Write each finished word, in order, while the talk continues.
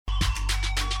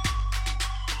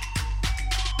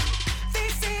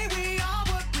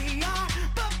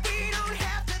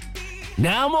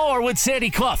Now more with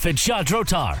Sandy Clough and Sean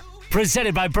Drotar.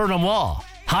 Presented by Burnham Law.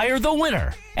 Hire the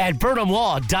winner at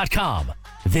BurnhamLaw.com.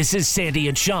 This is Sandy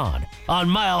and Sean on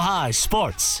Mile High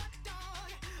Sports.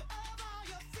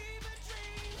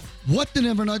 What the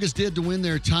Denver Nuggets did to win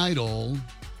their title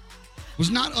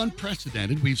was not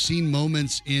unprecedented. We've seen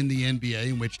moments in the NBA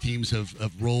in which teams have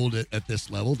rolled at this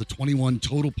level. The 21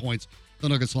 total points the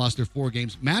Nuggets lost their 4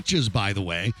 games. Matches, by the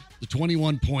way, the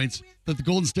 21 points that the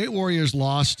Golden State Warriors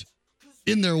lost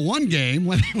in their one game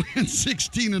when they went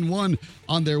 16-1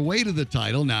 on their way to the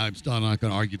title. Now, I'm still not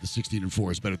going to argue the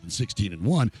 16-4 is better than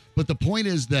 16-1, but the point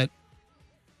is that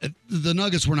the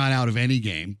Nuggets were not out of any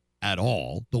game at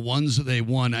all. The ones that they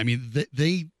won, I mean,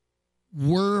 they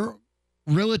were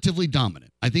relatively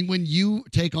dominant. I think when you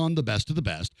take on the best of the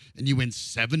best and you win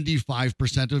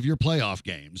 75% of your playoff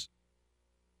games,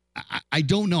 I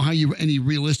don't know how you any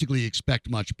realistically expect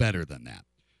much better than that.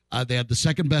 They had the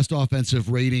second best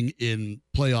offensive rating in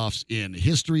playoffs in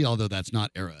history, although that's not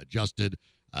era adjusted.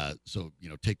 So,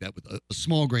 take that with a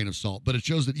small grain of salt. But it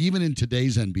shows that even in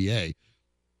today's NBA,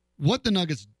 what the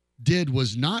Nuggets did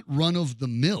was not run of the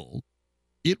mill.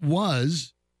 It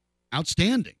was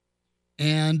outstanding.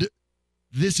 And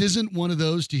this isn't one of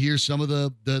those to hear some of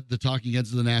the talking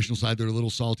heads of the national side. They're a little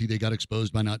salty. They got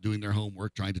exposed by not doing their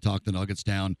homework, trying to talk the Nuggets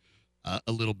down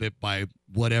a little bit by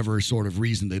whatever sort of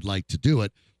reason they'd like to do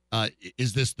it.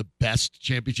 Is this the best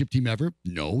championship team ever?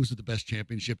 No. Is it the best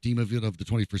championship team of the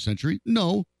 21st century?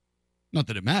 No. Not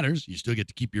that it matters. You still get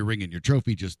to keep your ring and your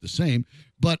trophy just the same.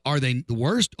 But are they the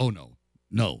worst? Oh, no.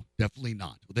 No, definitely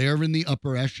not. They are in the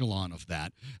upper echelon of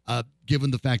that,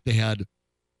 given the fact they had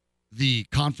the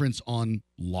conference on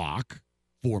lock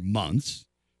for months.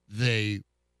 They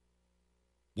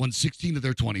won 16 of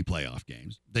their 20 playoff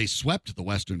games. They swept the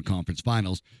Western Conference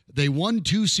Finals. They won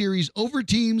 2 series over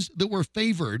teams that were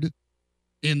favored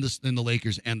in the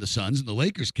Lakers and the Suns. In the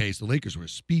Lakers' case, the Lakers were a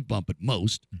speed bump at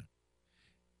most.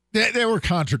 There were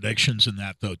contradictions in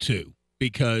that, though, too,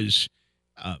 because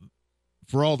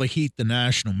for all the heat the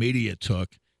national media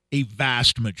took, a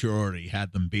vast majority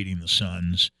had them beating the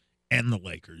Suns and the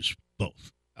Lakers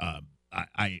both.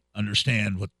 I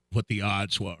understand what the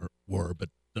odds were, but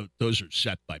those are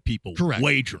set by people correct.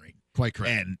 Wagering. Quite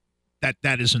correct. And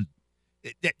that isn't –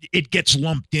 it gets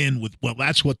lumped in with, well,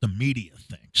 that's what the media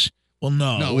thinks. Well,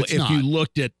 no it's if not. You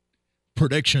looked at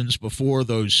predictions before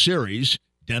those series,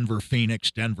 Denver, Phoenix,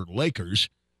 Denver, Lakers,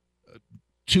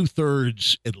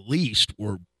 2/3 at least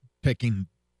were picking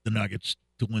the Nuggets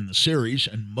to win the series,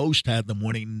 and most had them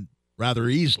winning rather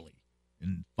easily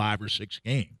in 5 or 6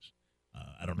 games.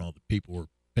 I don't know that people were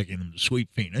picking them to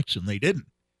sweep Phoenix, and they didn't.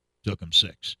 Took them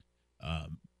 6.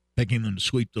 Picking them to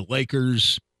sweep the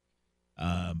Lakers,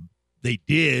 they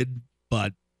did,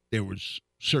 but there was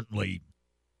certainly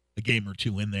a game or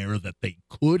two in there that they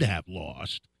could have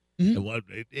lost.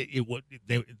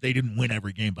 Mm-hmm. They didn't win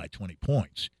every game by 20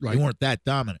 points. Right. They weren't that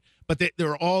dominant. But there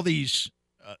are all these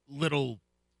little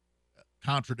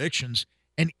contradictions,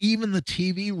 and even the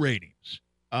TV ratings.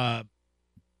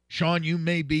 Sean, you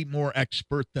may be more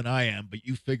expert than I am, but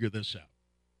you figure this out.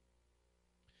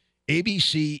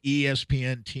 ABC,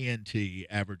 ESPN, TNT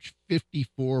averaged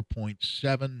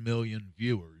 54.7 million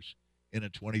viewers in a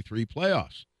 23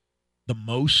 playoffs, the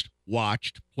most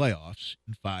watched playoffs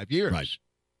in 5 years. Right.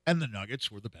 And the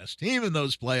Nuggets were the best team in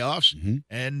those playoffs. Mm-hmm.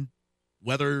 And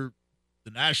whether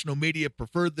the national media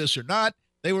preferred this or not,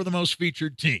 they were the most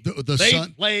featured team. They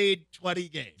played 20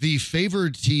 games. The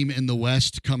favored team in the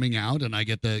West coming out, and I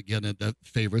get the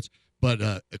favorites,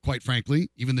 but quite frankly,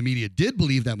 even the media did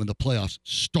believe that when the playoffs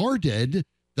started,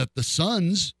 that the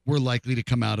Suns were likely to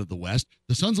come out of the West.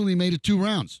 The Suns only made it 2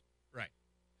 rounds. Right.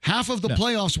 Half of the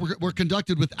playoffs were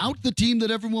conducted without the team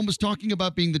that everyone was talking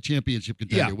about being the championship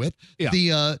contender with. Yeah.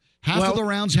 The half of the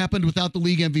rounds happened without the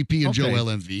league MVP and Joel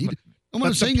Embiid. And what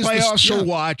I'm saying the is playoffs are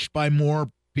watched by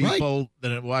more people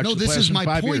than have watched the playoffs is in my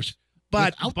 5 point. years.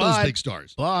 But those big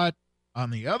stars. But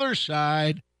on the other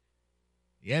side,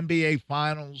 the NBA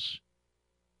Finals,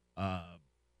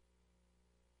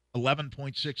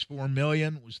 11.64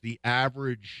 million was the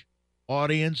average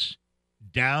audience,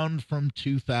 down from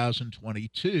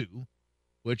 2022,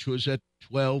 which was at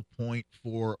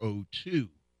 12.402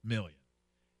 million.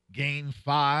 Game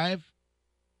 5,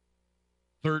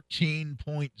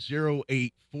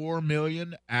 13.084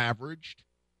 million averaged.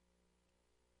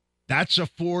 That's a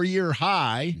 4-year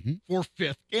high for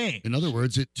 5th game. In other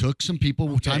words, it took some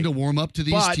people time to warm up to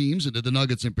these teams and to the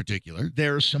Nuggets in particular.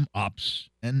 There's some ups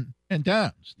and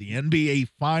downs. The NBA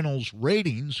Finals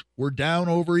ratings were down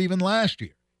over even last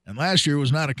year. And last year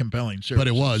was not a compelling series. But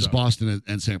it was Boston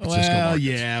and San Francisco. Well, markets.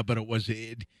 yeah, but it was.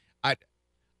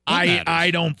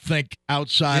 I don't think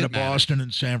outside It of Boston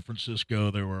and San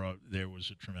Francisco there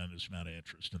was a tremendous amount of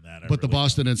interest in that. But the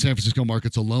Boston and San Francisco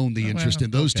markets alone, the interest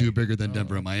in those two bigger than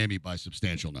Denver and Oh. Miami by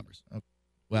substantial numbers.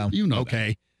 Well, You know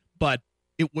okay, but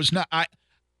it was not.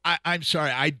 I'm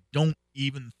sorry. I don't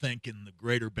even think in the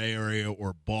Greater Bay Area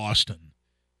or Boston.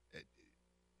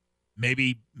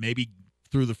 Maybe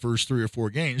through the first 3 or 4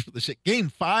 games, but they said Game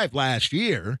 5 last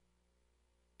year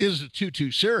is a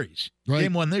 2-2 series. Right.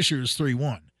 Game 1 this year is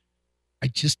 3-1. I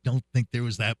just don't think there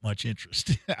was that much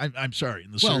interest. I'm sorry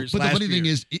in the series. But the last funny thing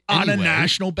year, is, on a anyway,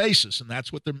 national basis, and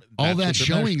that's what they're all that that's what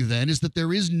they're showing measuring. then is that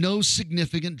there is no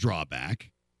significant drawback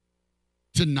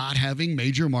to not having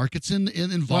major markets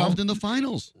involved in the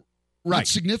finals. Right. Not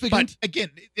significant. But again,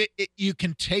 you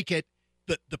can take it.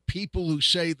 The people who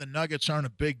say the Nuggets aren't a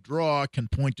big draw can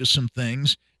point to some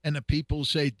things, and the people who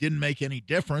say it didn't make any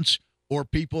difference, or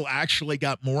people actually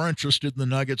got more interested in the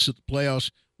Nuggets as the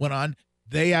playoffs went on,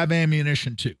 they have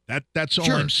ammunition too. That's all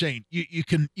Sure. I'm saying. You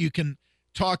can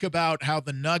talk about how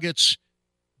the Nuggets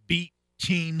beat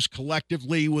teams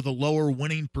collectively with a lower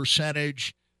winning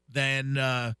percentage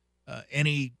than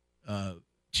any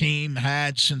team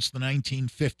had since the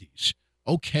 1950s.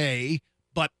 Okay,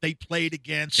 but they played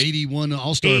against 81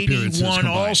 All-Star appearances 81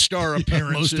 combined. All-Star Yeah,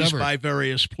 appearances most ever. by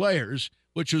various players,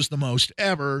 which was the most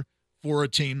ever for a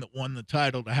team that won the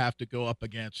title to have to go up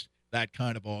against that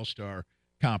kind of All-Star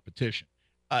competition.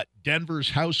 Denver's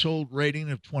household rating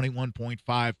of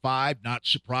 21.55, not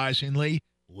surprisingly,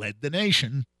 led the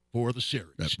nation for the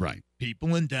series. That's right.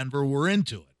 People in Denver were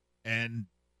into it, and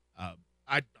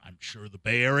I'm sure the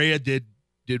Bay Area did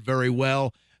very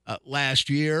well last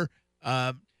year.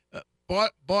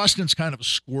 Boston's kind of a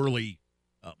squirrely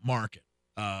market.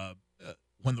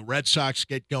 When the Red Sox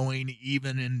get going,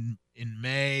 even in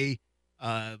May,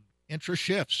 interest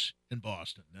shifts in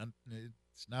Boston.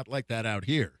 It's not like that out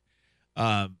here.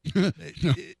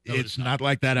 It's not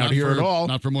like that out here at all.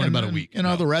 Not for more than about a week. You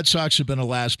know, No. the Red Sox have been a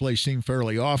last place team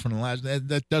fairly often.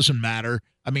 That doesn't matter.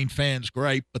 I mean, fans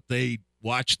great, but they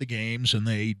watch the games and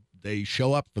they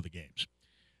show up for the games.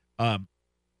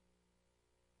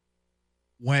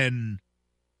 When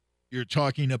you're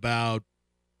talking about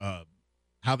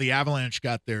how the Avalanche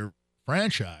got their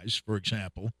franchise, for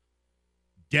example,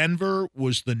 Denver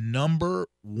was the number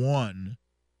 1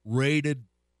 rated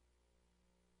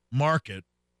market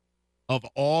of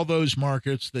all those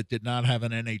markets that did not have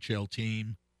an NHL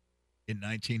team in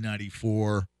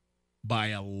 1994 by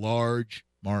a large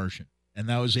margin. And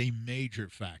that was a major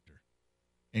factor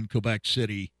in Quebec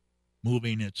City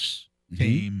moving its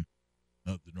team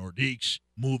of the Nordiques,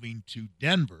 moving to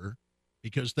Denver,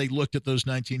 because they looked at those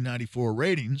 1994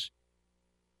 ratings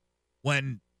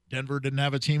when Denver didn't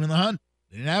have a team in the hunt.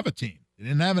 They didn't have a team. They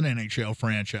didn't have an NHL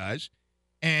franchise.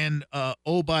 And,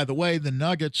 by the way, the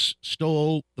Nuggets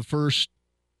stole the first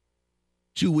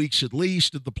 2 weeks at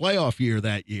least of the playoff year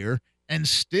that year. And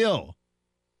still,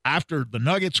 after the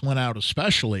Nuggets went out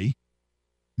especially,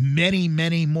 many,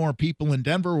 many more people in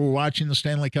Denver were watching the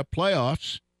Stanley Cup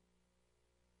playoffs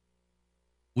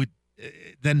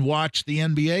than watch the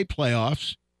NBA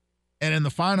playoffs. And in the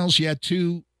finals, you had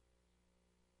 2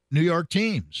 New York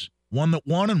teams, one that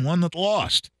won and one that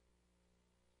lost.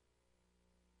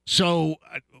 So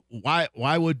why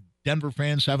would Denver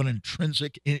fans have an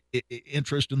intrinsic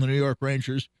interest in the New York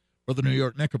Rangers or the New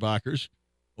York Knickerbockers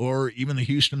or even the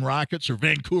Houston Rockets or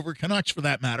Vancouver Canucks for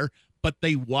that matter? But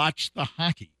they watch the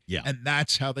hockey. Yeah. And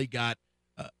that's how they got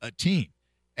a team.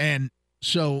 And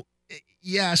so,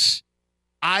 yes,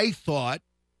 I thought,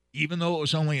 even though it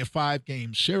was only a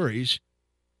 5-game series,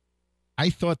 I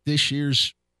thought this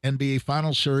year's NBA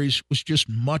Finals series was just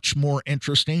much more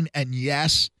interesting and,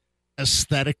 yes,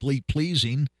 aesthetically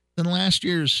pleasing than last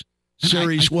year's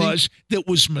series was. That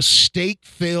was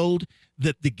mistake-filled,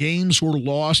 that the games were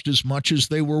lost as much as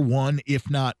they were won, if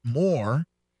not more.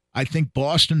 I think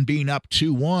Boston being up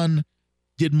 2-1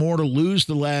 did more to lose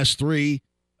the last 3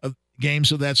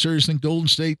 games of that series than Golden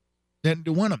State than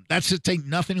to win them. That's to take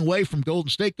nothing away from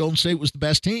Golden State. Golden State was the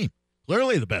best team,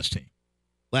 clearly the best team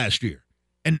last year,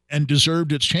 and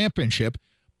deserved its championship.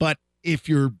 But if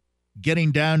you're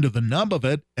getting down to the nub of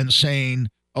it and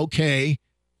saying, okay,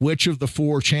 which of the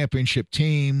 4 championship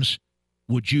teams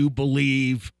would you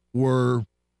believe were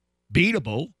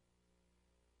beatable?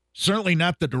 Certainly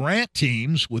not the Durant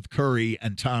teams with Curry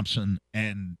and Thompson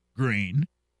and Green.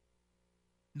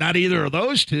 Not either of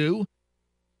those 2.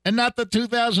 And not the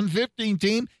 2015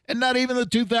 team, and not even the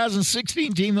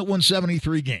 2016 team that won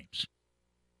 73 games.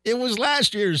 It was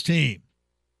last year's team.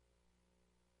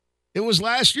 It was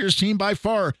last year's team by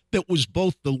far that was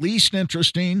both the least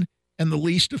interesting and the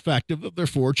least effective of their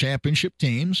 4 championship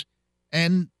teams,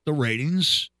 and the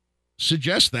ratings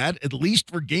suggest that, at least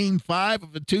for Game 5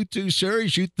 of a 2-2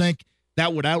 series. You'd think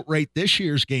that would outrate this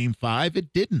year's Game 5.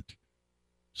 It didn't.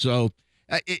 So,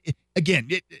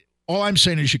 all I'm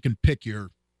saying is you can pick your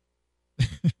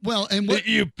Well, and what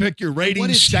you pick your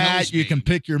rating stat, you can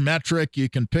pick your metric, you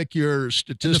can pick your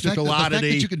statistical oddity. The fact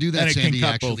that you can do that, and Sandy,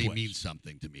 actually means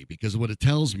something to me, because what it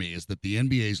tells me is that the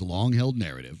NBA's long-held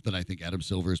narrative that I think Adam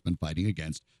Silver has been fighting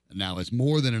against and now has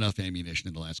more than enough ammunition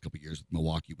in the last couple of years with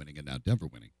Milwaukee winning and now Denver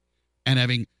winning and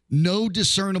having no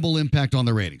discernible impact on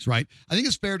the ratings, right? I think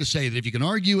it's fair to say that if you can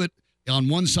argue it on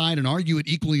one side and argue it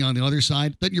equally on the other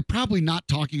side, then you're probably not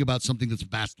talking about something that's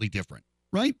vastly different,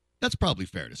 right? That's probably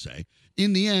fair to say.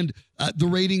 In the end, the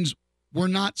ratings were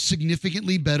not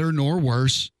significantly better nor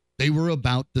worse. They were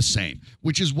about the same,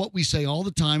 which is what we say all the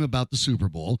time about the Super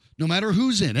Bowl, no matter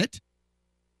who's in it,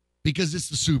 because it's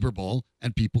the Super Bowl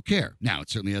and people care. Now, it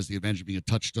certainly has the advantage of being a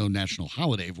touchstone national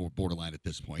holiday, borderline at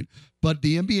this point. But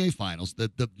the NBA Finals,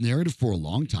 the narrative for a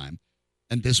long time,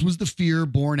 and this was the fear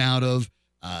born out of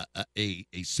a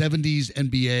 70s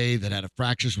NBA that had a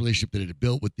fractious relationship that it had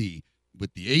built with the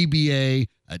ABA.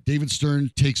 David Stern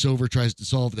takes over, tries to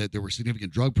solve that. There were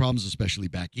significant drug problems, especially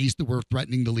back east, that were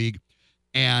threatening the league.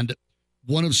 And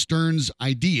one of Stern's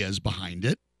ideas behind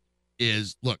it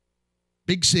is, look,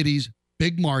 big cities,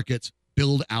 big markets,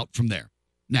 build out from there.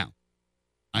 Now,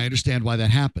 I understand why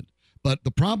that happened. But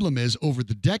the problem is, over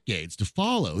the decades to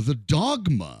follow, the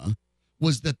dogma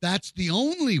was that that's the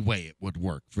only way it would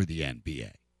work for the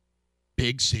NBA.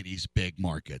 Big cities, big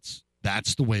markets.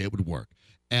 That's the way it would work.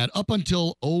 And up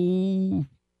until,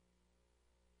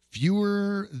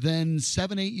 fewer than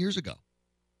 7-8 years ago,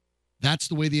 that's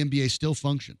the way the NBA still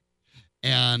functioned.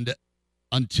 And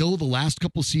until the last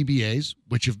couple CBAs,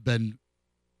 which have been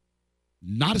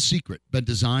not a secret, been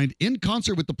designed in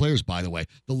concert with the players, by the way.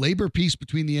 The labor piece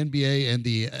between the NBA and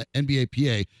the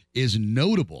NBAPA is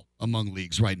notable among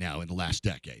leagues right now in the last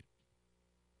decade,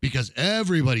 because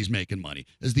everybody's making money.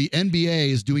 As the NBA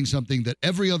is doing something that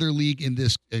every other league in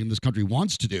this country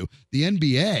wants to do, the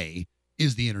NBA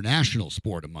is the international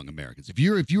sport among Americans. If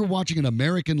you're watching an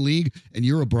American league and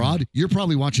you're abroad, you're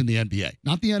probably watching the NBA,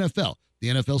 not the NFL. The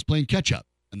NFL's playing catch up,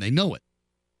 and they know it.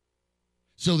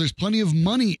 So there's plenty of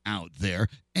money out there,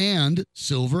 and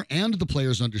Silver and the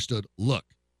players understood, look,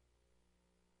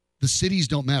 the cities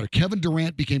don't matter. Kevin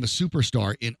Durant became a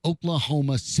superstar in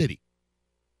Oklahoma City.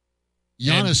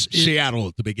 Giannis, Seattle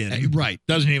at the beginning, right?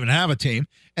 Doesn't even have a team,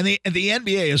 and the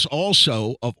NBA is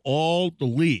also, of all the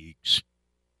leagues,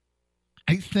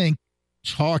 I think,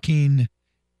 talking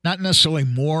not necessarily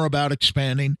more about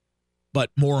expanding, but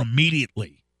more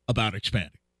immediately about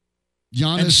expanding.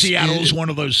 Giannis, and Seattle is one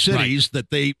of those cities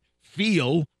that they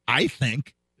feel, I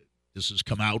think, this has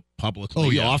come out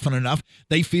publicly often enough,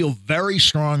 they feel very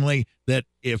strongly that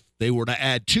if they were to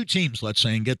add 2 teams, let's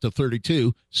say, and get to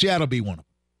 32, Seattle would be one of them.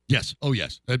 Yes. Oh,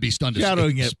 yes. I'd be stunned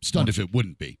if it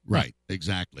wouldn't be. Right.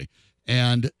 Exactly.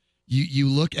 And you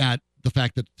look at the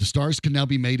fact that the stars can now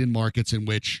be made in markets in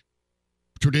which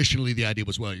traditionally the idea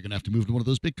was, well, you're going to have to move to one of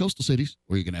those big coastal cities,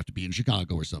 or you're going to have to be in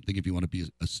Chicago or something if you want to be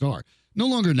a star. No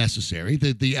longer necessary.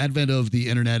 The advent of the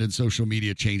internet and social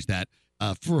media changed that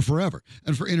for forever.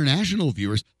 And for international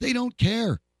viewers, they don't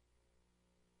care.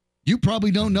 You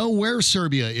probably don't know where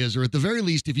Serbia is, or at the very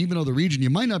least, if you even know the region, you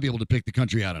might not be able to pick the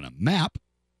country out on a map.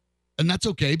 And that's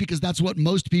okay, because that's what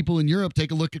most people in Europe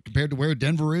take a look at compared to where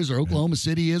Denver is or Oklahoma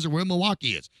City is or where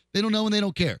Milwaukee is. They don't know and they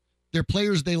don't care. Their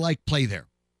players they like play there.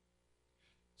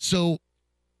 So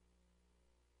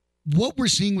what we're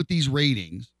seeing with these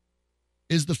ratings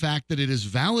is the fact that it is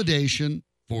validation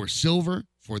for Silver,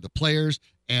 for the players,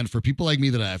 and for people like me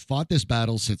that I have fought this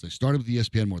battle since I started with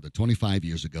ESPN more than 25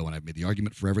 years ago, and I've made the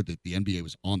argument forever that the NBA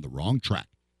was on the wrong track.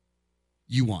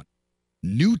 You want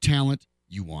new talent,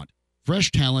 you want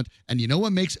fresh talent, and you know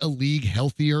what makes a league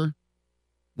healthier?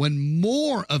 When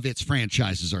more of its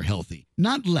franchises are healthy,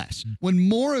 not less. When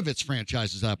more of its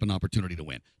franchises have an opportunity to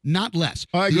win, not less.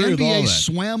 I agree the with all NBA that.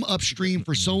 swam upstream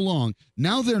for so long.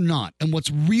 Now they're not. And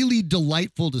what's really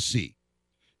delightful to see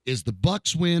is the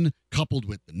Bucks win coupled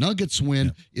with the Nuggets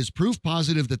win is proof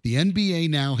positive that the NBA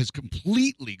now is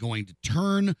completely going to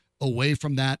turn away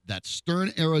from that. That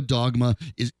Stern era dogma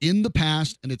is in the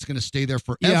past, and it's going to stay there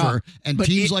forever. And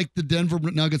teams like the Denver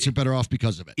Nuggets are better off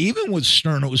because of it. Even with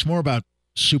Stern, it was more about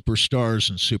superstars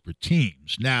and super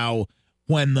teams. Now,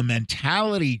 when the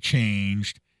mentality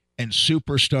changed and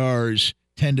superstars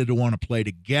tended to want to play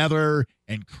together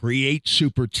and create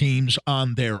super teams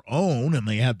on their own, and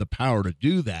they had the power to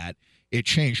do that, it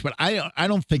changed. But I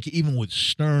don't think even with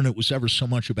Stern it was ever so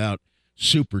much about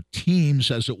super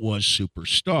teams as it was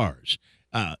superstars.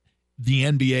 The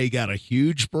NBA got a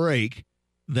huge break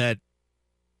that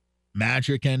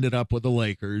Magic ended up with the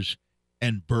Lakers,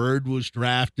 and Bird was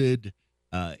drafted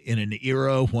in an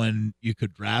era when you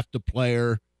could draft a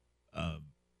player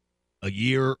a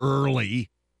year early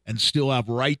and still have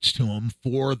rights to him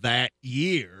for that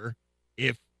year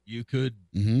if you could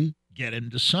get him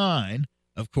to sign.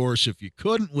 Of course, if you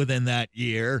couldn't within that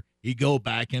year, he'd go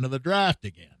back into the draft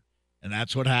again. And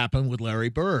that's what happened with Larry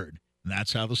Bird. And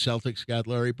that's how the Celtics got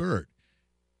Larry Bird.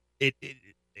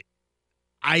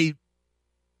 I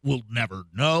will never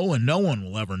know, and no one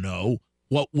will ever know,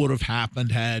 what would have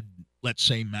happened had, let's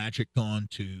say, Magic gone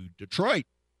to Detroit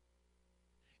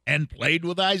and played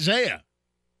with Isaiah.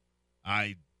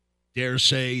 I dare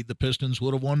say the Pistons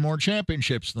would have won more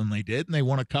championships than they did, and they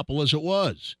won a couple as it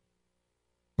was.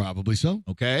 Probably so.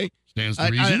 Okay? Stands to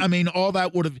reason. I mean, all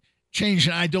that would have changed,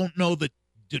 and I don't know that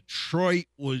Detroit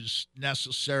was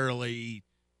necessarily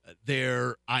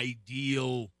their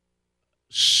ideal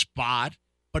spot,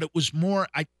 but it was more,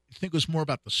 I think it was more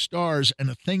about the stars. And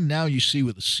the thing now you see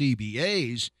with the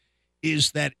CBAs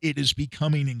is that it is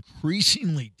becoming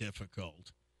increasingly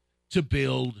difficult to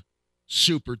build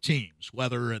super teams,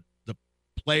 whether at the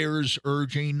players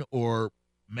urging or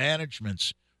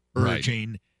management's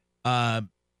urging. Right.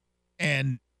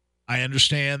 And I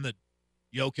understand that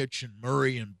Jokic and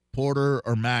Murray and Porter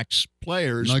are max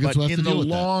players, Nuggets but in the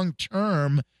long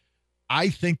term, I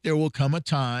think there will come a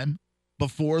time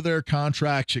before their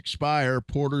contracts expire,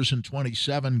 Porter's in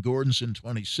 27, Gordon's in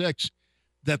 26,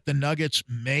 that the Nuggets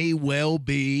may well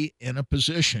be in a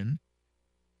position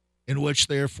in which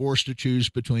they are forced to choose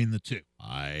between the two.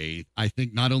 I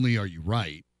think not only are you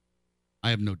right, I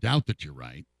have no doubt that you're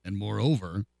right, and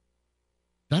moreover,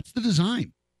 that's the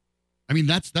design. I mean,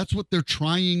 that's what they're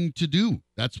trying to do.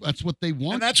 That's what they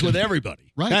want. And that's with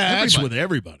everybody. Right? That's with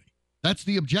everybody. That's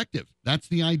the objective. That's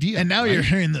the idea. And now you're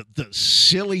hearing the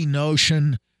silly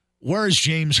notion, where is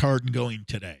James Harden going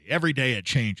today? Every day it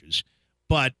changes.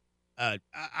 But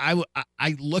I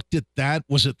looked at that.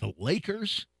 Was it the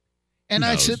Lakers? And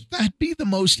I said, that'd be the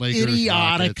most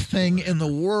idiotic thing in the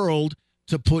world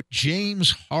to put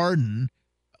James Harden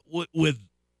with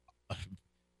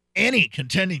any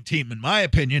contending team, in my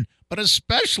opinion, but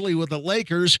especially with the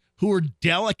Lakers, who are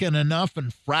delicate enough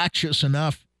and fractious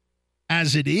enough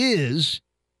as it is.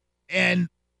 And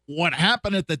what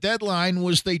happened at the deadline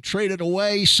was they traded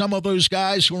away some of those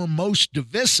guys who were most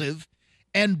divisive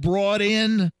and brought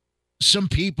in some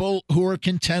people who are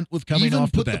content with coming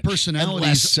off the bench. Even put the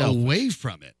personalities away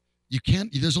from it. You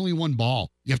can't. There's only one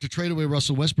ball. You have to trade away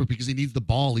Russell Westbrook because he needs the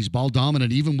ball. He's ball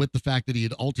dominant, even with the fact that he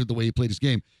had altered the way he played his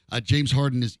game. James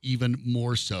Harden is even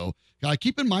more so.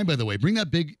 Keep in mind, by the way, bring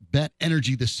that big bet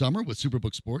energy this summer with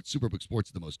Superbook Sports. Superbook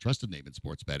Sports is the most trusted name in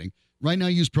sports betting. Right now,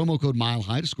 use promo code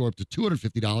MileHigh to score up to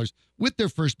 $250 with their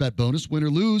first bet bonus. Win or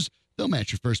lose, they'll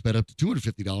match your first bet up to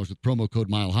 $250 with promo code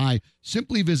MileHigh.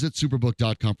 Simply visit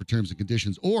superbook.com for terms and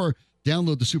conditions, or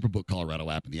download the Superbook Colorado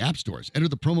app in the app stores. Enter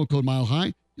the promo code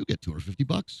MileHigh. You'll get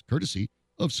 $250, courtesy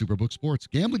of Superbook Sports.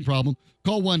 Gambling problem?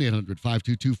 Call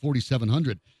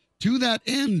 1-800-522-4700. To that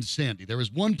end, Sandy, there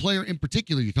is one player in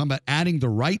particular. You're talking about adding the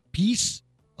right piece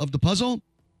of the puzzle,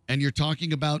 and you're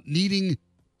talking about needing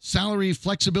salary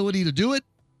flexibility to do it.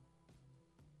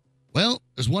 Well,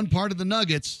 there's one part of the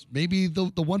Nuggets, maybe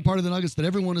the one part of the Nuggets that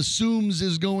everyone assumes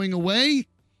is going away.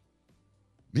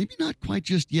 Maybe not quite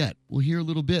just yet. We'll hear a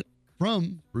little bit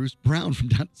from Bruce Brown from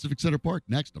down at Civic Center Park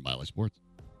next on Mile High Sports.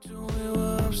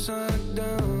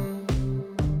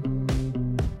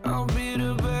 I'll be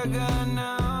the bad guy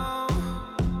now,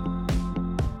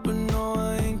 but no,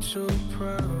 I ain't too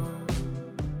proud.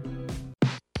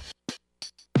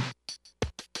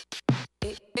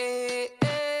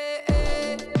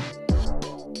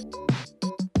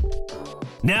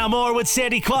 Now more with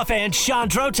Sandy Clough and Sean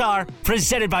Drotar,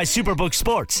 presented by Superbook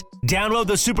Sports. Download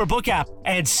the Superbook app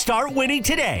and start winning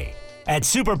today at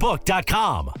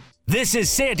superbook.com. This is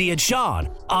Sandy and Sean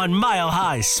on Mile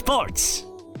High Sports.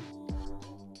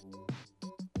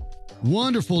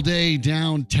 Wonderful day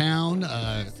downtown.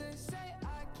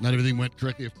 Not everything went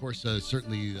correctly, of course.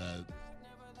 Certainly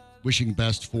wishing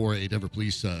best for a Denver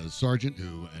police sergeant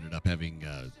who ended up having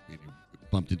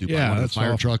bumped into by one of the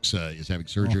fire trucks, is having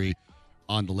surgery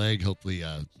on the leg. Hopefully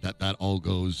that all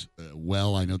goes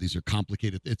well. I know these are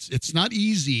complicated. It's not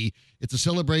easy. It's a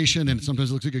celebration, and sometimes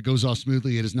it looks like it goes off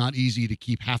smoothly. It is not easy to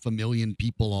keep 500,000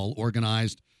 people all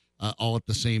organized all at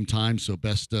the same time. So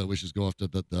best wishes go off to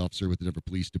the officer with the Denver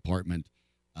Police Department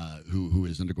who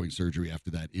is undergoing surgery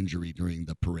after that injury during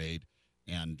the parade.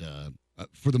 And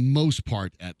for the most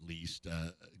part, at least,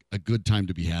 a good time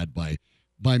to be had by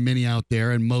many out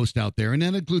there and most out there. And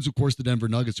that includes, of course, the Denver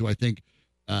Nuggets, who I think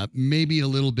maybe a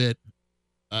little bit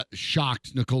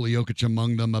shocked Nikola Jokic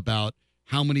among them about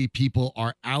how many people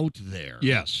are out there.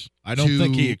 Yes. I don't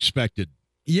think he expected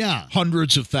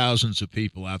hundreds of thousands of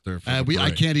people out there. For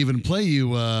I can't even play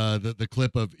you the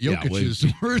clip of Jokic's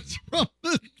words from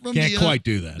can't quite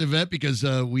do that event because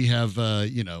we have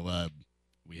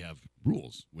we have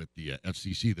rules with the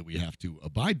FCC that we have to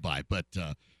abide by. But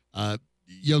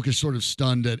Jokic sort of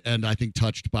stunned and I think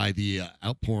touched by the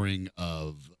outpouring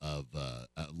of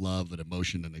love and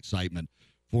emotion and excitement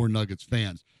for Nuggets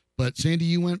fans. But Sandy,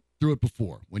 you went through it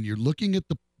before. When you're looking at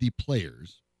the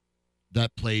players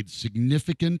that played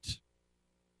significant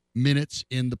minutes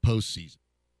in the postseason,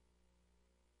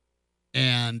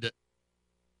 and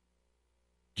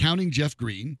counting Jeff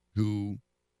Green, who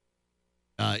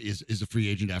is a free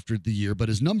agent after the year, but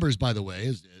his numbers, by the way,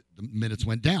 the minutes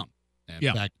went down.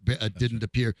 In fact, didn't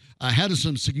appear. Had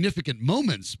some significant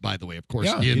moments, by the way, of course,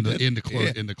 in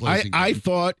the closing. I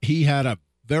thought he had a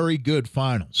very good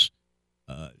finals,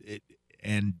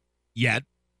 and yet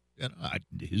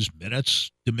his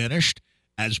minutes diminished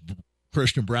as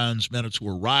Christian Brown's minutes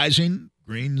were rising.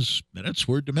 Green's minutes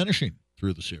were diminishing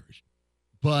through the series.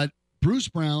 But Bruce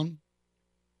Brown,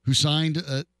 who signed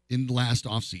in the last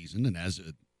offseason and has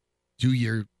a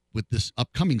 2-year with this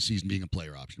upcoming season being a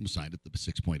player option, was signed at the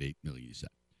 $6.8 million, you said.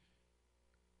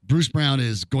 Bruce Brown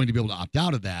is going to be able to opt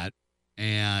out of that,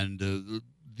 and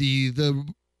the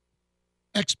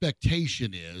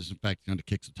expectation is, in fact, kind of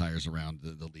kicks the tires around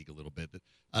the league a little bit, that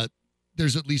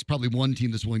there's at least probably one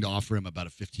team that's willing to offer him about a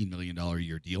 $15 million a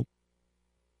year deal.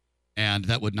 And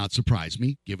that would not surprise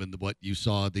me, given what you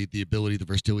saw, the ability, the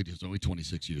versatility. He's only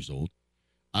 26 years old.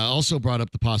 I also brought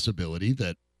up the possibility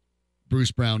that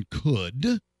Bruce Brown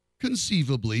could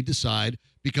conceivably decide,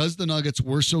 because the Nuggets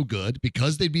were so good,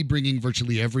 because they'd be bringing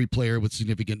virtually every player with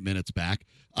significant minutes back,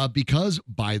 because,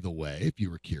 by the way, if you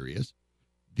were curious,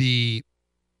 the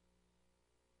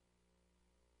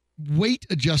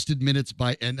weight-adjusted minutes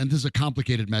and this is a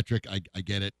complicated metric, I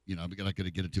get it, I'm not going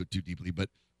to get into it too deeply, but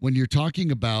when you're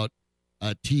talking about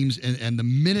teams and the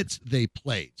minutes they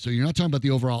played, so you're not talking about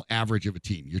the overall average of a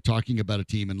team, you're talking about a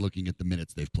team and looking at the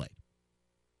minutes they've played.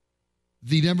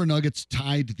 The Denver Nuggets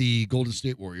tied the Golden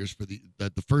State Warriors for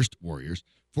the first Warriors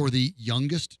for the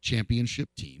youngest championship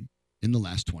team in the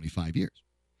last 25 years.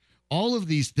 All of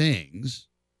these things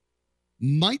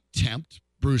might tempt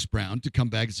Bruce Brown to come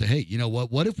back and say, hey, you know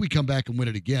what? What if we come back and win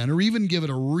it again, or even give it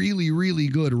a really, really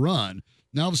good run?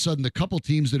 Now, all of a sudden, the couple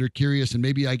teams that are curious, and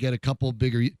maybe I get a couple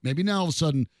bigger, maybe now all of a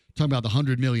sudden, talking about the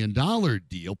 $100 million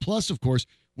deal. Plus, of course,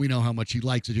 we know how much he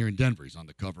likes it here in Denver. He's on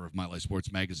the cover of My Life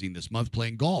Sports magazine this month,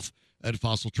 playing golf at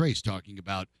Fossil Trace, talking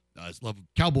about his love of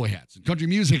cowboy hats and country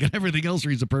music and everything else.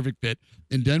 Where he's a perfect fit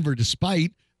in Denver,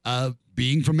 despite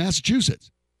being from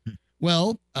Massachusetts.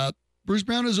 Well, Bruce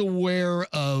Brown is aware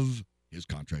of his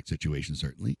contract situation,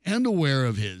 certainly, and aware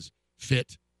of his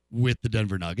fit with the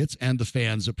Denver Nuggets and the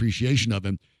fans' appreciation of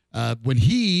him. When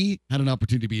he had an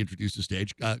opportunity to be introduced to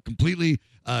stage, completely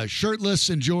shirtless,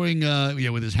 enjoying,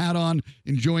 with his hat on,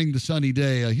 enjoying the sunny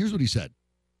day. Here's what he said.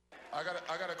 I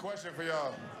got a question for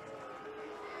y'all.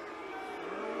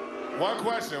 One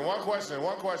question.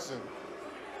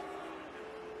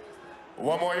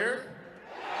 One more here?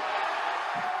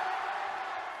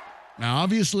 Now,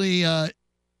 obviously,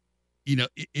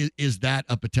 is that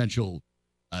a potential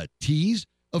tease?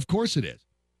 Of course it is.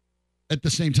 At the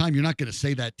same time, you're not going to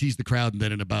say that, tease the crowd, and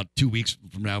then in about 2 weeks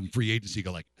from now, free agency,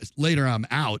 go like, later I'm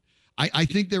out. I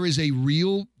think there is a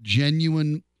real,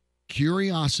 genuine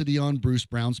curiosity on Bruce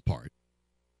Brown's part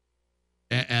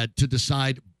to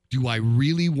decide, do I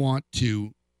really want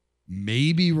to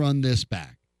maybe run this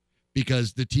back?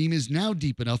 Because the team is now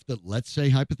deep enough that, let's say,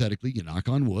 hypothetically, you knock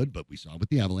on wood, but we saw with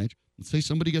the Avalanche, let's say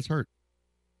somebody gets hurt.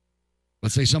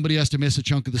 Let's say somebody has to miss a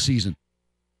chunk of the season,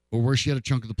 or worse yet, a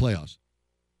chunk of the playoffs.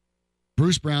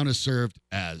 Bruce Brown has served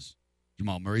as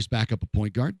Jamal Murray's backup at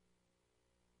point guard.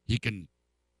 He can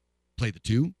play the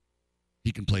 2.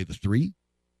 He can play the 3.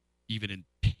 Even in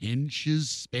pinches,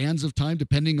 spans of time,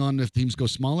 depending on if teams go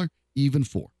smaller, even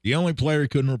 4. The only player he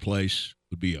couldn't replace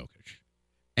would be Jokic.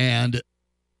 And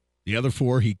the other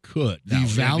 4 he could. The now,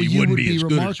 value would be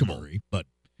remarkable. Murray, but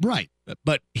right.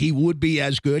 But he would be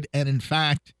as good. And in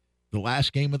fact, the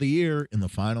last game of the year, in the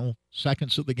final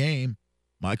seconds of the game,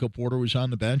 Michael Porter was on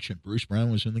the bench and Bruce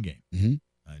Brown was in the game. Mm-hmm.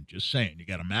 I'm just saying, you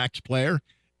got a max player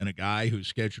and a guy who's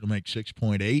scheduled to make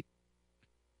 $6.8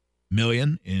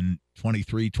 million in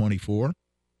 23-24.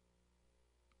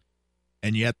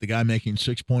 And yet the guy making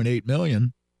 $6.8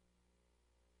 million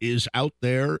is out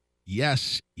there,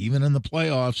 yes, even in the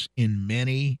playoffs, in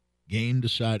many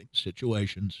game-deciding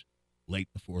situations late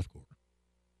in the fourth quarter.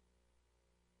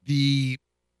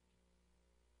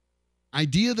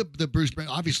 idea that Bruce Brown,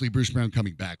 obviously Bruce Brown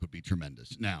coming back would be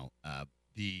tremendous. Now,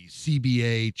 the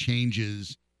CBA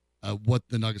changes what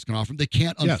the Nuggets can offer. They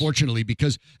can't, unfortunately,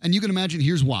 because, and you can imagine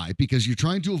here's why, because you're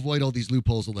trying to avoid all these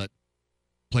loopholes that let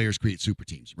players create super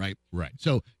teams, right? Right.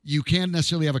 So you can't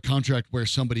necessarily have a contract where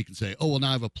somebody can say, oh, well, now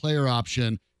I have a player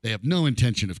option. They have no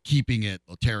intention of keeping it.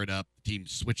 They'll tear it up. The team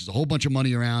switches a whole bunch of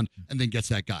money around and then gets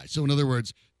that guy. So in other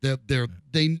words, they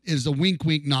is a wink,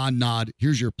 wink, nod, nod.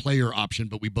 Here's your player option,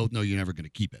 but we both know you're never going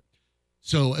to keep it.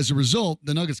 So as a result,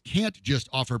 the Nuggets can't just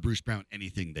offer Bruce Brown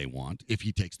anything they want if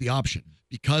he takes the option.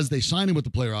 Because they sign him with the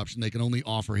player option, they can only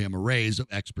offer him a raise of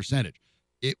X percentage.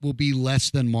 It will be less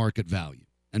than market value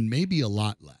and maybe a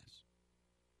lot less.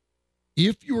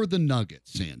 If you're the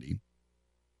Nuggets, Sandy,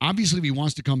 obviously if he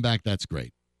wants to come back, that's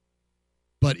great.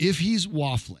 But if he's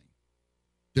waffling,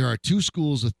 there are two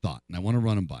schools of thought, and I want to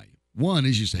run them by you. One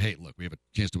is you say, hey, look, we have a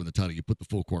chance to win the title. You put the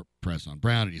full court press on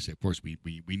Brown, and you say, of course, we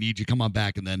need you. Come on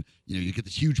back, and then you get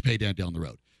this huge pay down the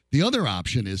road. The other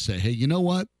option is say, hey, you know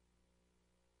what?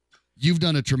 You've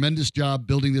done a tremendous job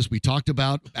building this. We talked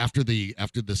about after the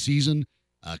season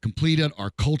completed our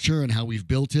culture and how we've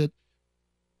built it.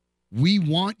 We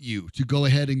want you to go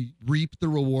ahead and reap the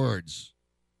rewards.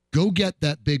 Go get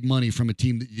that big money from a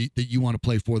team that you want to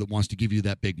play for that wants to give you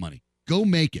that big money. Go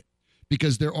make it.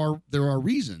 Because there are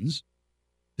reasons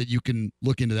that you can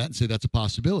look into that and say that's a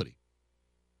possibility.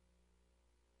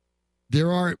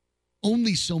 There are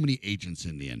only so many agents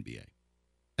in the NBA.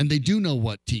 And they do know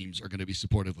what teams are going to be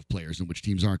supportive of players and which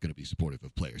teams aren't going to be supportive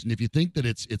of players. And if you think that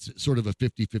it's sort of a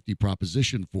 50-50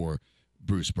 proposition for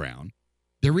Bruce Brown,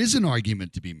 there is an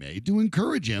argument to be made to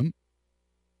encourage him.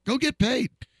 Go get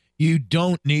paid. You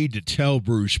don't need to tell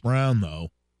Bruce Brown,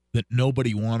 though, that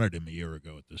nobody wanted him a year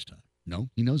ago at this time. No,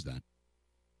 he knows that.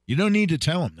 You don't need to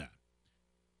tell him that.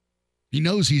 He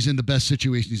knows he's in the best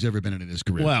situation he's ever been in his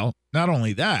career. Well, not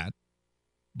only that,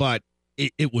 but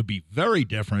it would be very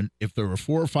different if there were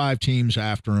 4 or 5 teams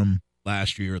after him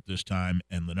last year at this time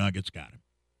and the Nuggets got him.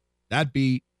 That'd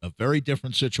be a very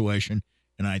different situation,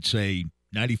 and I'd say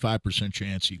 95%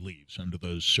 chance he leaves under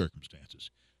those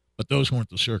circumstances. But those weren't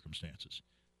the circumstances.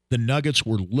 The Nuggets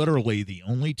were literally the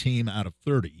only team out of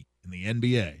 30 in the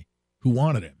NBA who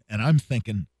wanted him. And I'm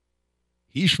thinking,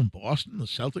 he's from Boston. The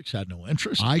Celtics had no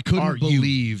interest. I couldn't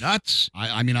believe. Nuts.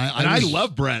 I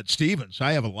love Brad Stevens.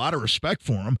 I have a lot of respect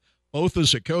for him, both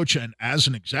as a coach and as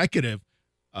an executive.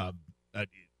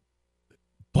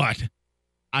 But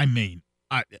I mean,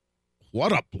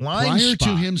 what a blind Prior spot.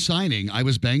 to him signing, I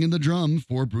was banging the drum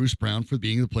for Bruce Brown for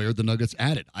being the player the Nuggets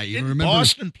added. I even remember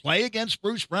Boston play against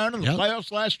Bruce Brown in the playoffs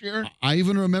last year. I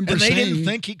even remember and they saying, didn't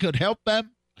think he could help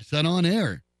them. I said on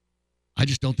air, I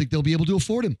just don't think they'll be able to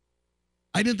afford him.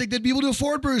 I didn't think they'd be able to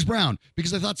afford Bruce Brown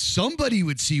because I thought somebody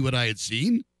would see what I had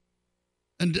seen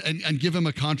and give him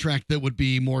a contract that would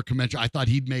be more commensurate. I thought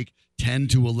he'd make 10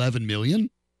 to 11 million,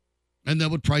 and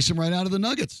that would price him right out of the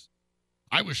Nuggets.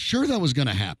 I was sure that was going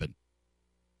to happen.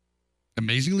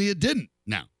 Amazingly, it didn't.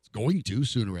 Now, it's going to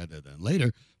sooner rather than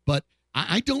later, but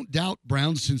I don't doubt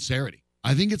Brown's sincerity.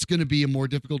 I think it's going to be a more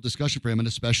difficult discussion for him, and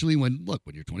especially when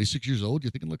you're 26 years old, you're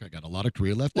thinking, look, I got a lot of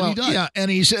career left, and he does. Yeah, and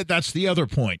he said that's the other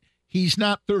point. He's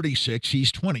not 36,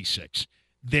 he's 26.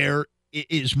 There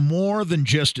is more than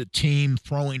just a team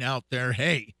throwing out there,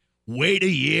 hey, wait a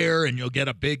year and you'll get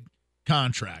a big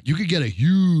contract. You could get a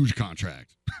huge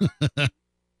contract.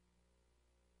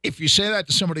 If you say that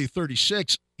to somebody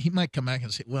 36, he might come back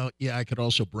and say, well, yeah, I could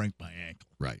also break my ankle.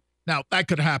 Right. Now, that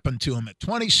could happen to him at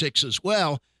 26 as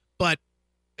well, but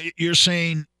you're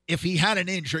saying if he had an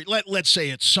injury, let's say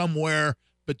it's somewhere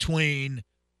between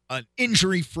an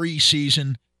injury-free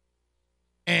season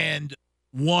and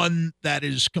one that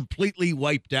is completely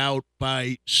wiped out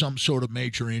by some sort of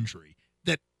major injury,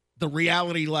 that the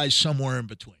reality lies somewhere in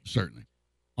between. Certainly.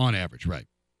 On average, right.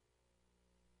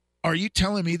 Are you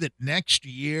telling me that next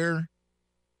year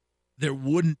there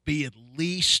wouldn't be at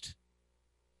least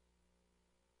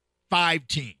 5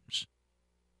 teams?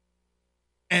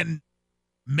 And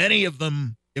many of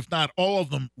them, if not all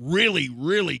of them, really,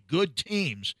 really good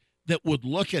teams that would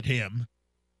look at him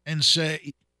and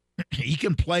say, he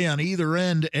can play on either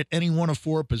end at any one of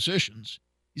 4 positions.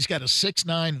 He's got a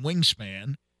 6'9"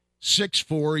 wingspan,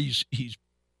 6'4". He's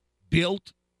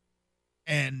built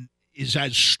and is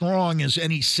as strong as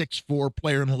any 6'4"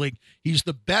 player in the league. He's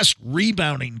the best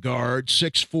rebounding guard,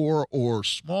 6'4" or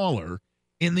smaller,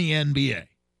 in the NBA.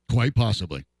 Quite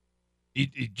possibly.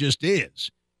 It just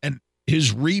is. And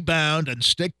his rebound and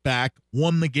stick back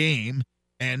won the game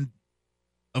and,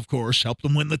 of course, helped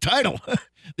them win the title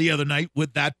the other night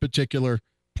with that particular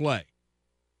play.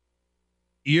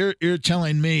 You're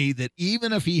telling me that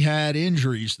even if he had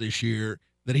injuries this year,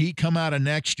 that he come out of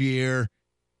next year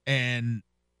and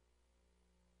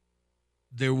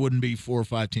there wouldn't be 4 or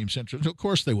 5 teams interested? Of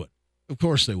course they would. Of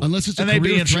course they would. Unless it's a and they'd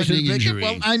be interested. career-threatening injury.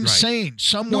 Well, I'm Right. saying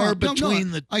somewhere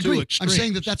between the I two agree. extremes. I'm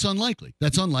saying that's unlikely.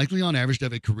 That's unlikely on average to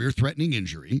have a career-threatening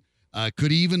injury.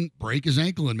 Could even break his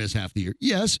ankle and miss half the year.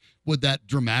 Yes. Would that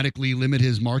dramatically limit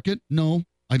his market? No,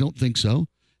 I don't think so.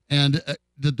 And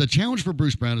the challenge for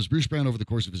Bruce Brown is Bruce Brown over the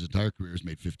course of his entire career has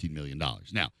made $15 million.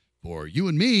 Now, for you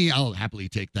and me, I'll happily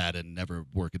take that and never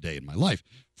work a day in my life.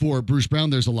 For Bruce Brown,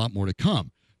 there's a lot more to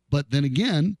come. But then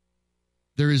again,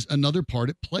 there is another part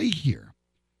at play here.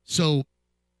 So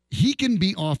he can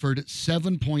be offered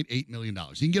 $7.8 million.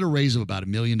 He can get a raise of about $1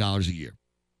 million a year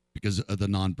because of the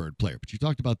non-Bird player. But you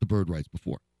talked about the Bird rights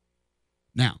before.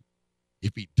 Now,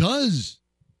 if he does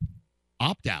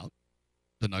opt out,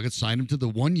 the Nuggets sign him to the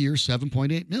 1 year,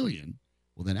 $7.8 million.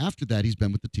 Well, then after that, he's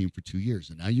been with the team for 2 years.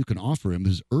 And now you can offer him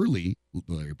his early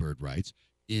Larry Bird rights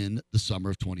in the summer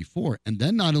of 24. And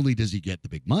then not only does he get the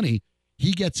big money,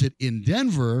 he gets it in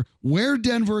Denver, where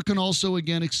Denver can also,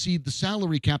 again, exceed the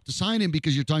salary cap to sign him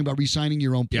because you're talking about re-signing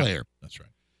your own player. Yeah, that's right.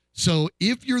 So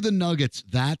if you're the Nuggets,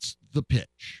 that's the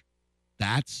pitch.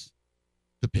 That's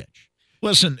the pitch.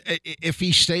 Listen, if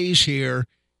he stays here,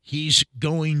 he's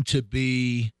going to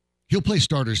be... He'll play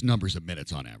starters numbers of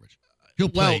minutes on average. He'll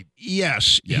play. Well,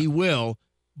 yes, Yeah. he will,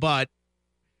 but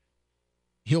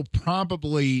he'll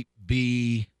probably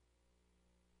be,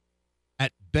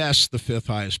 at best, the 5th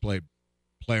highest paid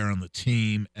player on the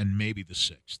team and maybe the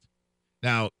 6th.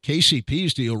 Now,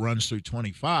 KCP's deal runs through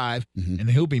 25, and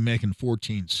he'll be making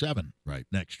 $14.7 right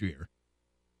next year.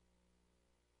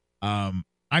 I'm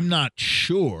not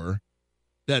sure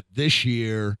that this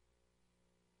year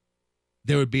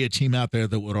there would be a team out there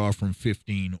that would offer him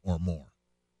 15 or more.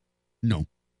 No.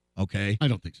 Okay? I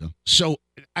don't think so. So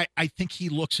I think he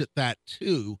looks at that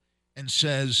too and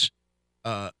says,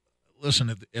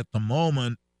 listen, at the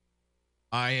moment,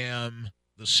 I am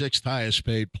the 6th highest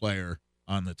paid player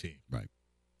on the team. Right.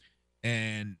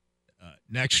 And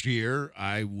next year,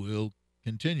 I will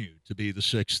continue to be the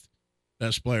 6th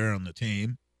best player on the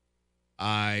team.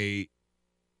 I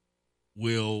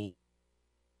will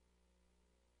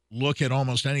look at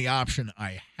almost any option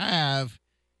I have,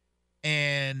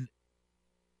 and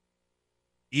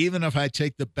even if I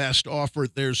take the best offer,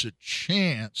 there's a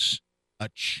chance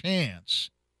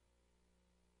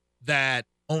that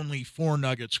only 4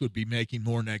 Nuggets would be making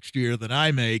more next year than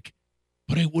I make,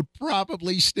 but it would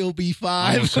probably still be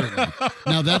 5. Oh, certainly.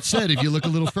 Now, that said, if you look a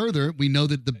little further, we know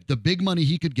that the big money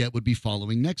he could get would be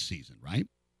following next season, right?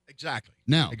 Exactly.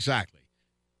 Now, Exactly.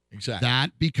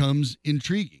 that becomes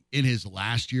intriguing. In his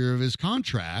last year of his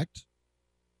contract,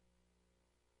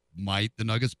 might the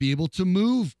Nuggets be able to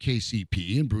move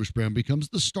KCP and Bruce Brown becomes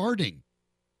the starting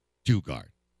 2 guard?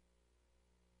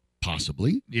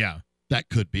 Possibly. Yeah. That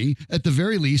could be. At the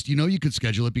very least, you could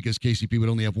schedule it because KCP would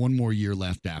only have 1 more year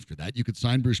left after that. You could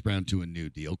sign Bruce Brown to a new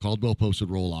deal. Caldwell Post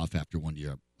would roll off after 1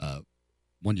 year,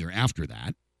 1 year after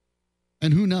that.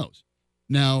 And who knows?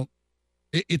 Now,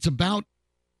 it's about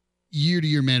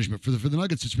year-to-year management. For the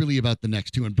Nuggets, it's really about the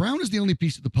next 2. And Brown is the only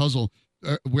piece of the puzzle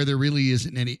where there really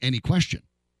isn't any question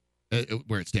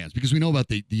where it stands. Because we know about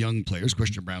the young players.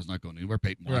 Christian Brown's not going anywhere.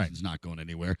 Peyton Watson's not going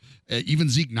anywhere. Even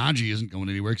Zeke Naji isn't going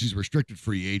anywhere because he's a restricted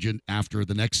free agent after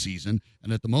the next season.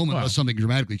 And at the moment, unless something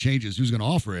dramatically changes, who's going to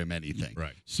offer him anything?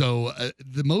 Right. So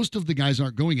most of the guys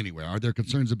aren't going anywhere. Are there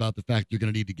concerns about the fact you're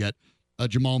going to need to get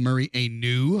Jamal Murray a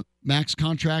new max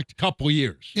contract? Couple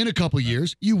years. In a couple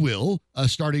years, you will,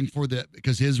 starting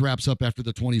because his wraps up after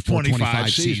the 24-25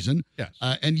 season. Yes.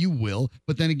 And you will.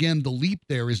 But then again, the leap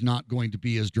there is not going to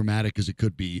be as dramatic as it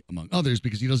could be among others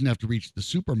because he doesn't have to reach the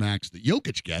super max that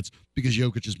Jokic gets because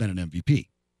Jokic has been an MVP.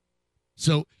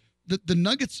 So the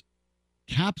Nuggets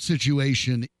cap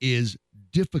situation is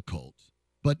difficult,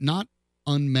 but not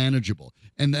unmanageable.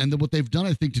 And what they've done,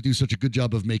 I think, to do such a good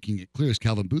job of making it clear, as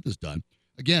Calvin Booth has done,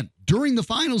 again, during the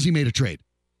finals, he made a trade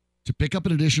to pick up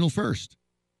an additional first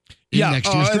in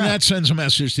next year's draft. And that sends a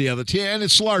message to the other team, and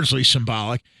it's largely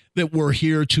symbolic that we're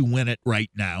here to win it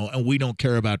right now, and we don't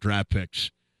care about draft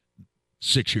picks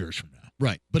 6 years from now.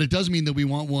 Right. But it does mean that we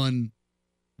want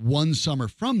one summer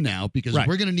from now because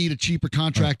we're going to need a cheaper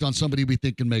contract on somebody we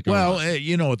think can make our Well,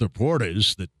 you know what the report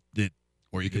is that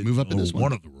or you can move up in this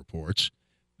one of the reports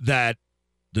that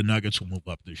the Nuggets will move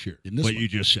up this year. What you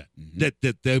just said. Mm-hmm.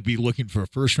 That they'll be looking for a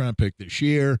first-round pick this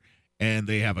year, and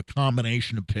they have a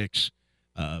combination of picks,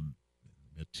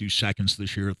 2 seconds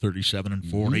this year, 37 and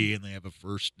 40, and they have a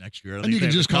first next year. And you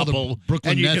can just call the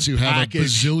Brooklyn Nets who have a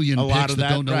bazillion picks that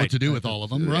don't know what to do with all of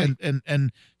them. Right.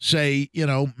 And say,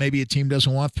 maybe a team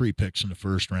doesn't want 3 picks in the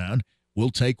first round. We'll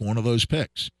take one of those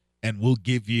picks. and we'll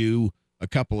give you a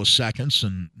couple of seconds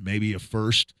and maybe a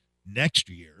first next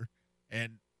year.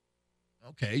 And,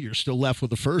 okay, you're still left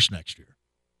with a first next year.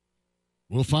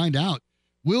 We'll find out.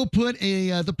 We'll put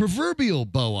the proverbial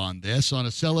bow on this on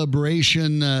a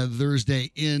celebration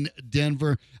Thursday in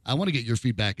Denver. I want to get your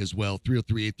feedback as well.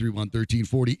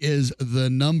 303-831-1340 is the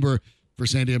number. For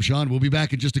Sandy, I'm Sean. We'll be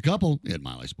back in just a couple in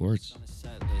Mile High Sports.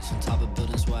 On top of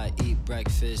buildings where I eat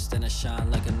breakfast, and I shine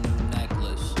like a new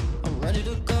necklace. I'm ready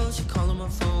to go. She calling my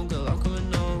phone, girl. I'm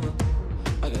coming over.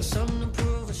 I got something to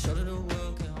prove. I showed her the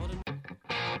world. Can't hold it.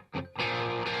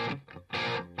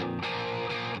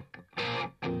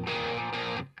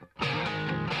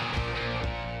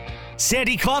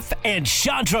 Sandy Clough and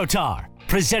Chandrotar,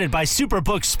 presented by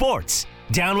Superbook Sports.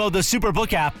 Download the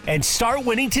Superbook app and start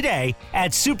winning today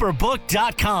at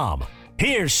superbook.com.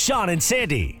 Here's Sean and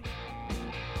Sandy.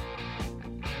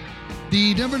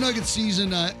 The Denver Nuggets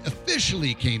season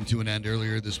officially came to an end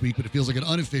earlier this week, but it feels like it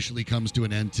unofficially comes to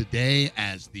an end today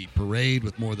as the parade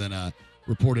with more than a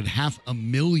reported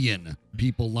 500,000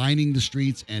 people lining the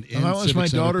streets and in That was Civic my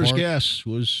Center daughter's Park. guess,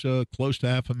 was close to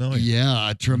 500,000. Yeah,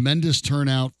 a tremendous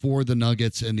turnout for the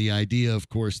Nuggets, and the idea, of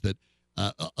course, that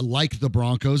like the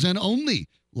Broncos and only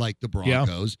like the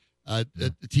Broncos,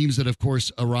 teams that, of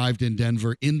course, arrived in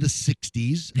Denver in the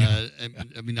 60s.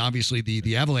 I mean, obviously,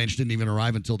 the Avalanche didn't even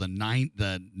arrive until the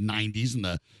 90s, and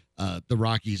the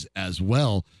Rockies as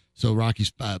well. So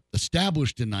Rockies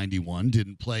established in 91,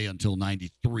 didn't play until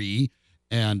 93.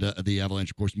 And the Avalanche,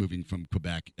 of course, moving from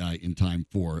Quebec in time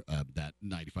for that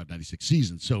 95-96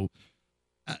 season. So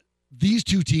these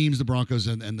two teams, the Broncos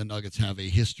and the Nuggets, have a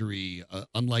history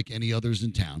unlike any others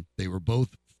in town. They were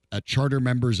both charter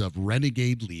members of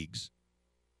renegade leagues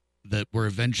that were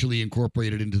eventually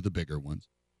incorporated into the bigger ones.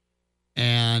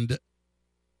 And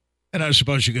I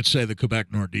suppose you could say the Quebec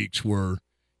Nordiques were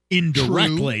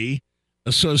indirectly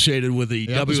associated with the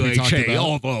as we talked WHA, about.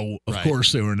 although, of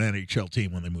course, they were an NHL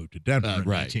team when they moved to Denver in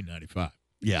 1995.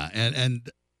 Yeah, and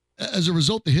as a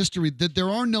result, the history that there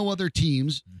are no other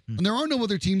teams, and there are no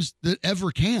other teams that ever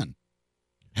can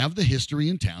have the history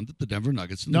in town that the Denver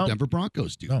Nuggets and the Denver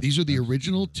Broncos do. These are the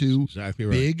original two exactly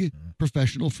right. big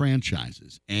professional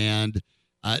franchises, and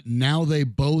now they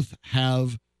both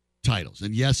have titles.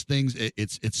 And yes,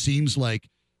 it seems like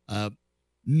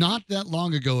not that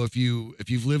long ago, if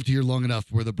you've lived here long enough,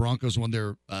 where the Broncos won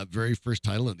their very first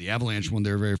title and the Avalanche won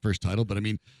their very first title. But I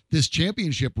mean, this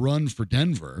championship run for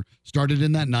Denver started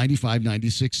in that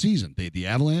 95-96 season. The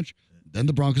Avalanche, then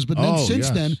the Broncos, but then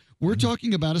since then, we're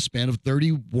talking about a span of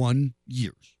 31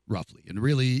 years, roughly. And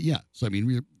really, yeah. So I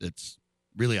mean, it's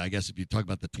really, I guess, if you talk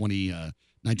about the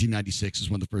 1996 is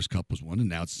when the first cup was won, and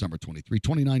now it's summer 23,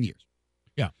 29 years.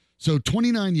 Yeah. So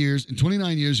 29 years. In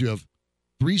 29 years, you have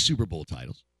 3 Super Bowl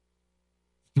titles,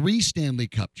 3 Stanley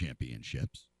Cup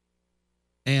championships,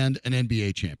 and an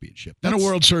NBA championship. And a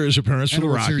World Series appearance for the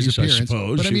Rockies, I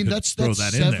suppose. But I mean, that's throw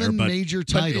that in 7 there, but, major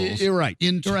titles you're right.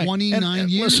 in You're right. 29 and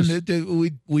years.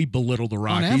 Listen, we belittle the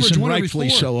Rockies, average, and one every rightfully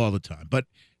 4. so all the time. But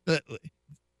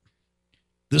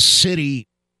the city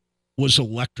was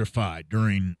electrified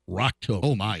during Rocktober.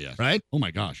 Oh, my, yes. Right? Oh,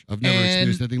 my gosh. I've never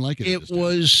experienced anything like it. It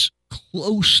was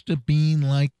close to being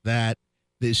like that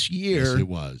this year. Yes, it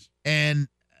was. And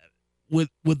with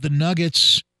the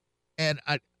Nuggets, and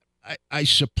I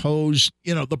suppose,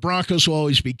 the Broncos will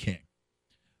always be king.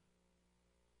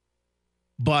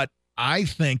 But I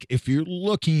think if you're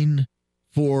looking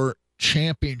for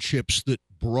championships that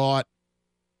brought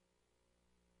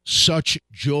such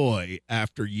joy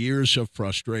after years of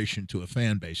frustration to a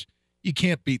fan base, you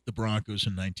can't beat the Broncos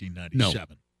in 1997.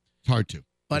 No, it's hard to.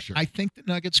 But sure. I think the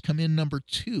Nuggets come in number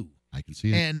 2. I can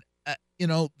see it. And,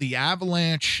 the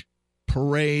Avalanche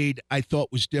parade I thought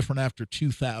was different after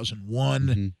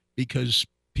 2001 because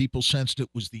people sensed it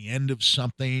was the end of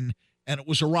something, and it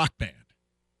was a rock band.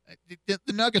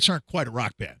 The Nuggets aren't quite a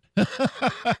rock band.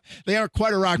 They aren't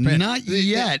quite a rock band. Not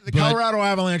yet. The Colorado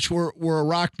Avalanche were a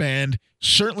rock band,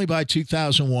 certainly by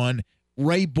 2001.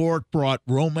 Ray Bourque brought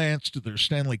romance to their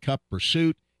Stanley Cup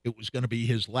pursuit. It was going to be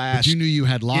his last. But you knew you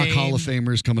had Locke Hall of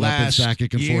Famers coming up in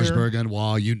Sakic and year. Forsberg and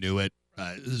Wall. You knew it.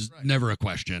 It was never a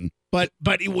question. But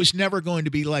it was never going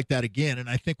to be like that again. And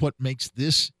I think what makes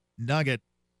this Nugget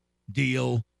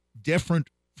deal different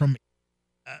from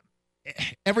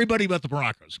everybody but the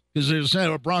Broncos, because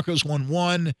the Broncos won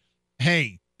 1.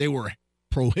 Hey, they were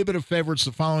prohibitive favorites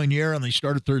the following year, and they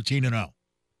started 13-0.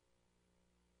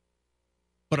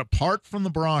 But apart from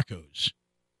the Broncos,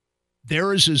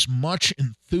 there is as much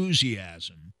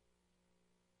enthusiasm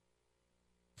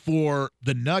for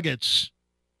the Nuggets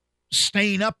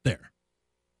staying up there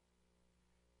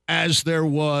as there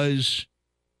was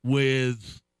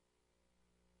with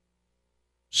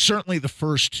certainly the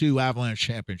first two Avalanche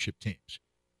championship teams.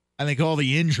 I think all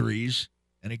the injuries,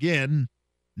 and again,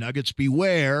 Nuggets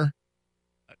beware,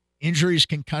 injuries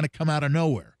can kind of come out of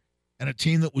nowhere. And a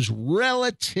team that was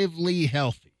relatively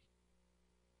healthy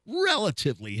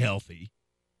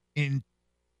in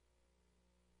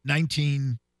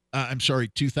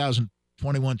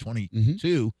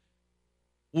 2021-22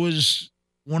 was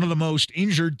one of the most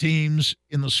injured teams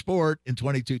in the sport in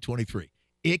 22-23.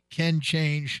 It can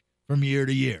change from year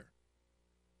to year.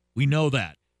 We know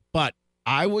that. But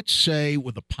I would say,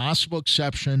 with the possible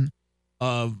exception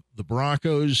of the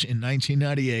Broncos in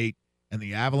 1998 and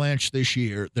the Avalanche this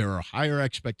year, there are higher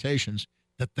expectations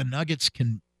that the Nuggets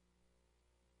can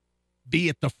be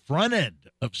at the front end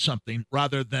of something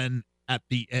rather than at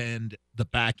the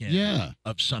back end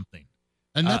of something.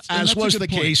 And that's as was the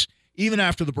point. case even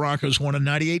after the Broncos won in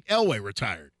 98, Elway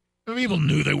retired. People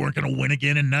knew they weren't going to win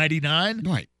again in 99.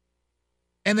 Right.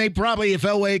 And they probably, if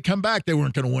Elway had come back, they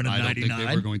weren't going to win in 99. I don't think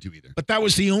they were going to either. But that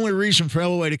was the only reason for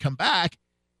Elway to come back,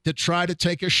 to try to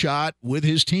take a shot with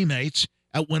his teammates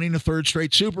at winning a third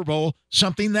straight Super Bowl,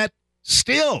 something that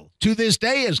still, to this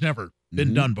day, has never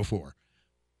been done before.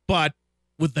 But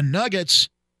with the Nuggets,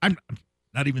 I'm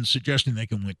not even suggesting they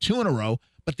can win two in a row,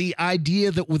 but the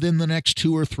idea that within the next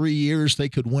 2 or 3 years they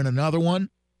could win another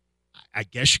one, I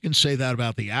guess you can say that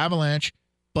about the Avalanche,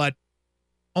 but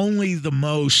only the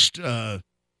most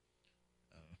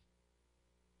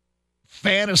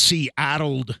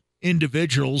fantasy-addled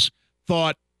individuals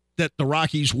thought that the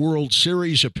Rockies' World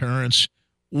Series appearance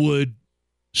would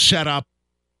set up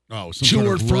 2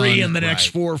 or 3 in the next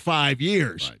 4 or 5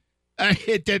 years. Right.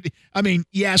 It did. I mean,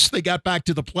 yes, they got back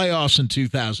to the playoffs in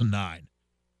 2009.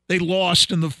 They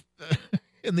lost in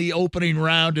the opening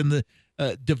round in the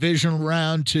divisional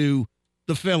round to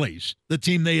the Phillies, the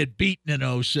team they had beaten in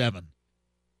 2007.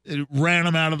 It ran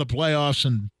them out of the playoffs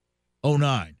in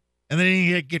 2009. And then they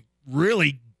didn't get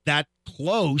really that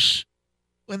close,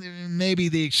 with maybe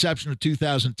the exception of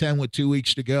 2010 with 2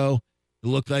 weeks to go. It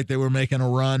looked like they were making a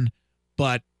run.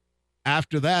 But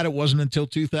after that, it wasn't until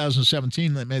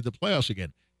 2017 they made the playoffs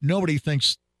again. Nobody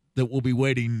thinks that we'll be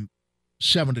waiting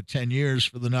 7 to 10 years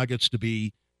for the Nuggets to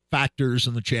be factors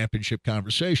in the championship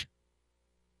conversation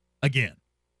again.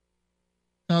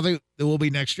 Now, they will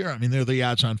be next year. I mean, they're the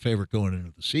odds-on favorite going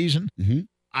into the season.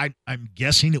 I'm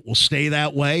guessing it will stay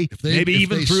that way, maybe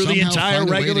even through the entire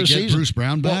regular season. Bruce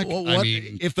Brown back?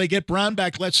 If they get Brown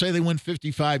back, let's say they win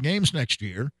 55 games next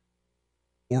year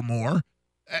or more,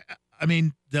 I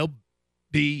mean, they'll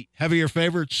be heavier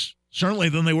favorites certainly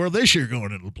than they were this year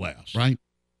going into the playoffs.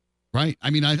 Right. I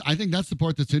mean, I think that's the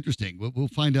part that's interesting. We'll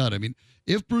find out. I mean,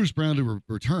 if Bruce Brown to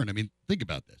return, I mean, think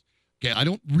about this. Okay, I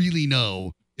don't really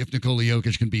know if Nikola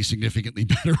Jokic can be significantly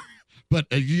better, but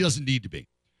he doesn't need to be.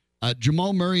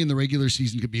 Jamal Murray in the regular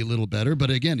season could be a little better, but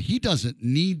again, he doesn't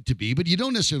need to be. But you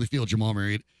don't necessarily feel Jamal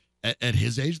Murray at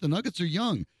his age. The Nuggets are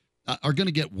young, are going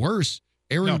to get worse.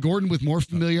 Aaron Gordon with more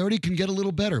familiarity can get a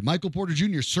little better. Michael Porter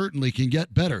Jr. certainly can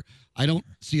get better. I don't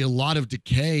see a lot of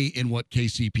decay in what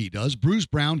KCP does. Bruce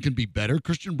Brown can be better.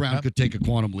 Christian Brown could take a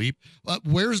quantum leap.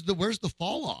 Where's the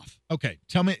fall off? Okay,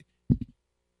 tell me.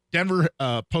 Denver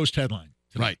Post headline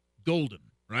tonight. Right. Golden,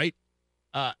 right?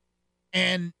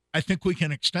 And I think we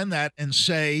can extend that and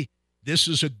say this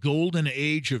is a golden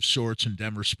age of sorts in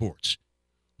Denver sports.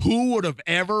 Who would have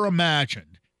ever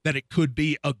imagined that it could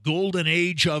be a golden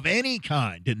age of any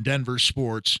kind in Denver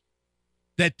sports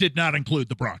that did not include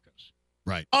the Broncos?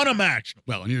 Right. Unimaginable.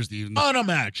 Well, and here's the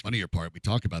unimaginable funnier part. We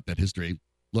talk about that history.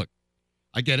 Look,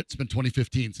 I get it. It's been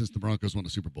 2015 since the Broncos won the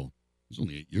Super Bowl. It was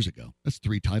only 8 years ago. That's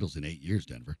 3 titles in 8 years,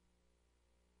 Denver.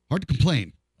 Hard to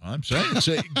complain. I'm saying it's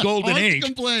a golden age.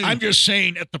 I'm just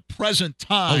saying at the present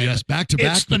time. Oh, yes,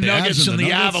 back-to-back. It's the Nuggets and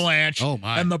the Avalanche. Oh,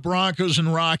 my. And the Broncos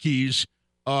and Rockies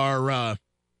are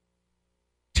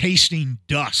tasting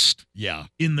dust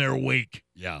in their wake.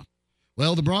 Yeah.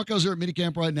 Well, the Broncos are at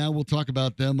minicamp right now. We'll talk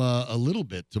about them a little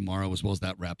bit tomorrow as well as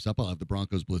that wraps up. I'll have the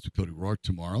Broncos Blitz with Cody Rourke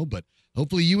tomorrow. But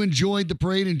hopefully you enjoyed the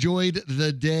parade, enjoyed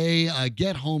the day.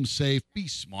 Get home safe. Be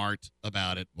smart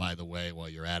about it, by the way, while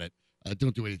you're at it.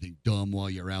 Don't do anything dumb while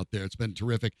you're out there. It's been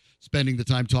terrific spending the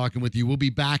time talking with you. We'll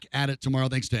be back at it tomorrow.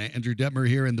 Thanks to Andrew Detmer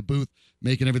here in the booth,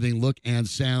 making everything look and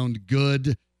sound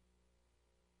good.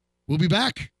 We'll be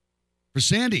back. For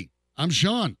Sandy, I'm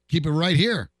Sean. Keep it right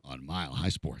here on Mile High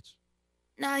Sports.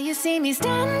 Now you see me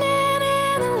standing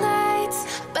in the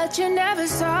lights, but you never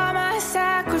saw my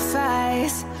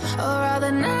sacrifice, or all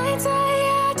the nights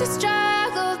I had to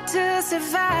struggle to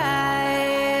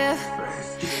survive.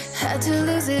 Had to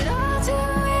lose it all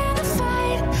to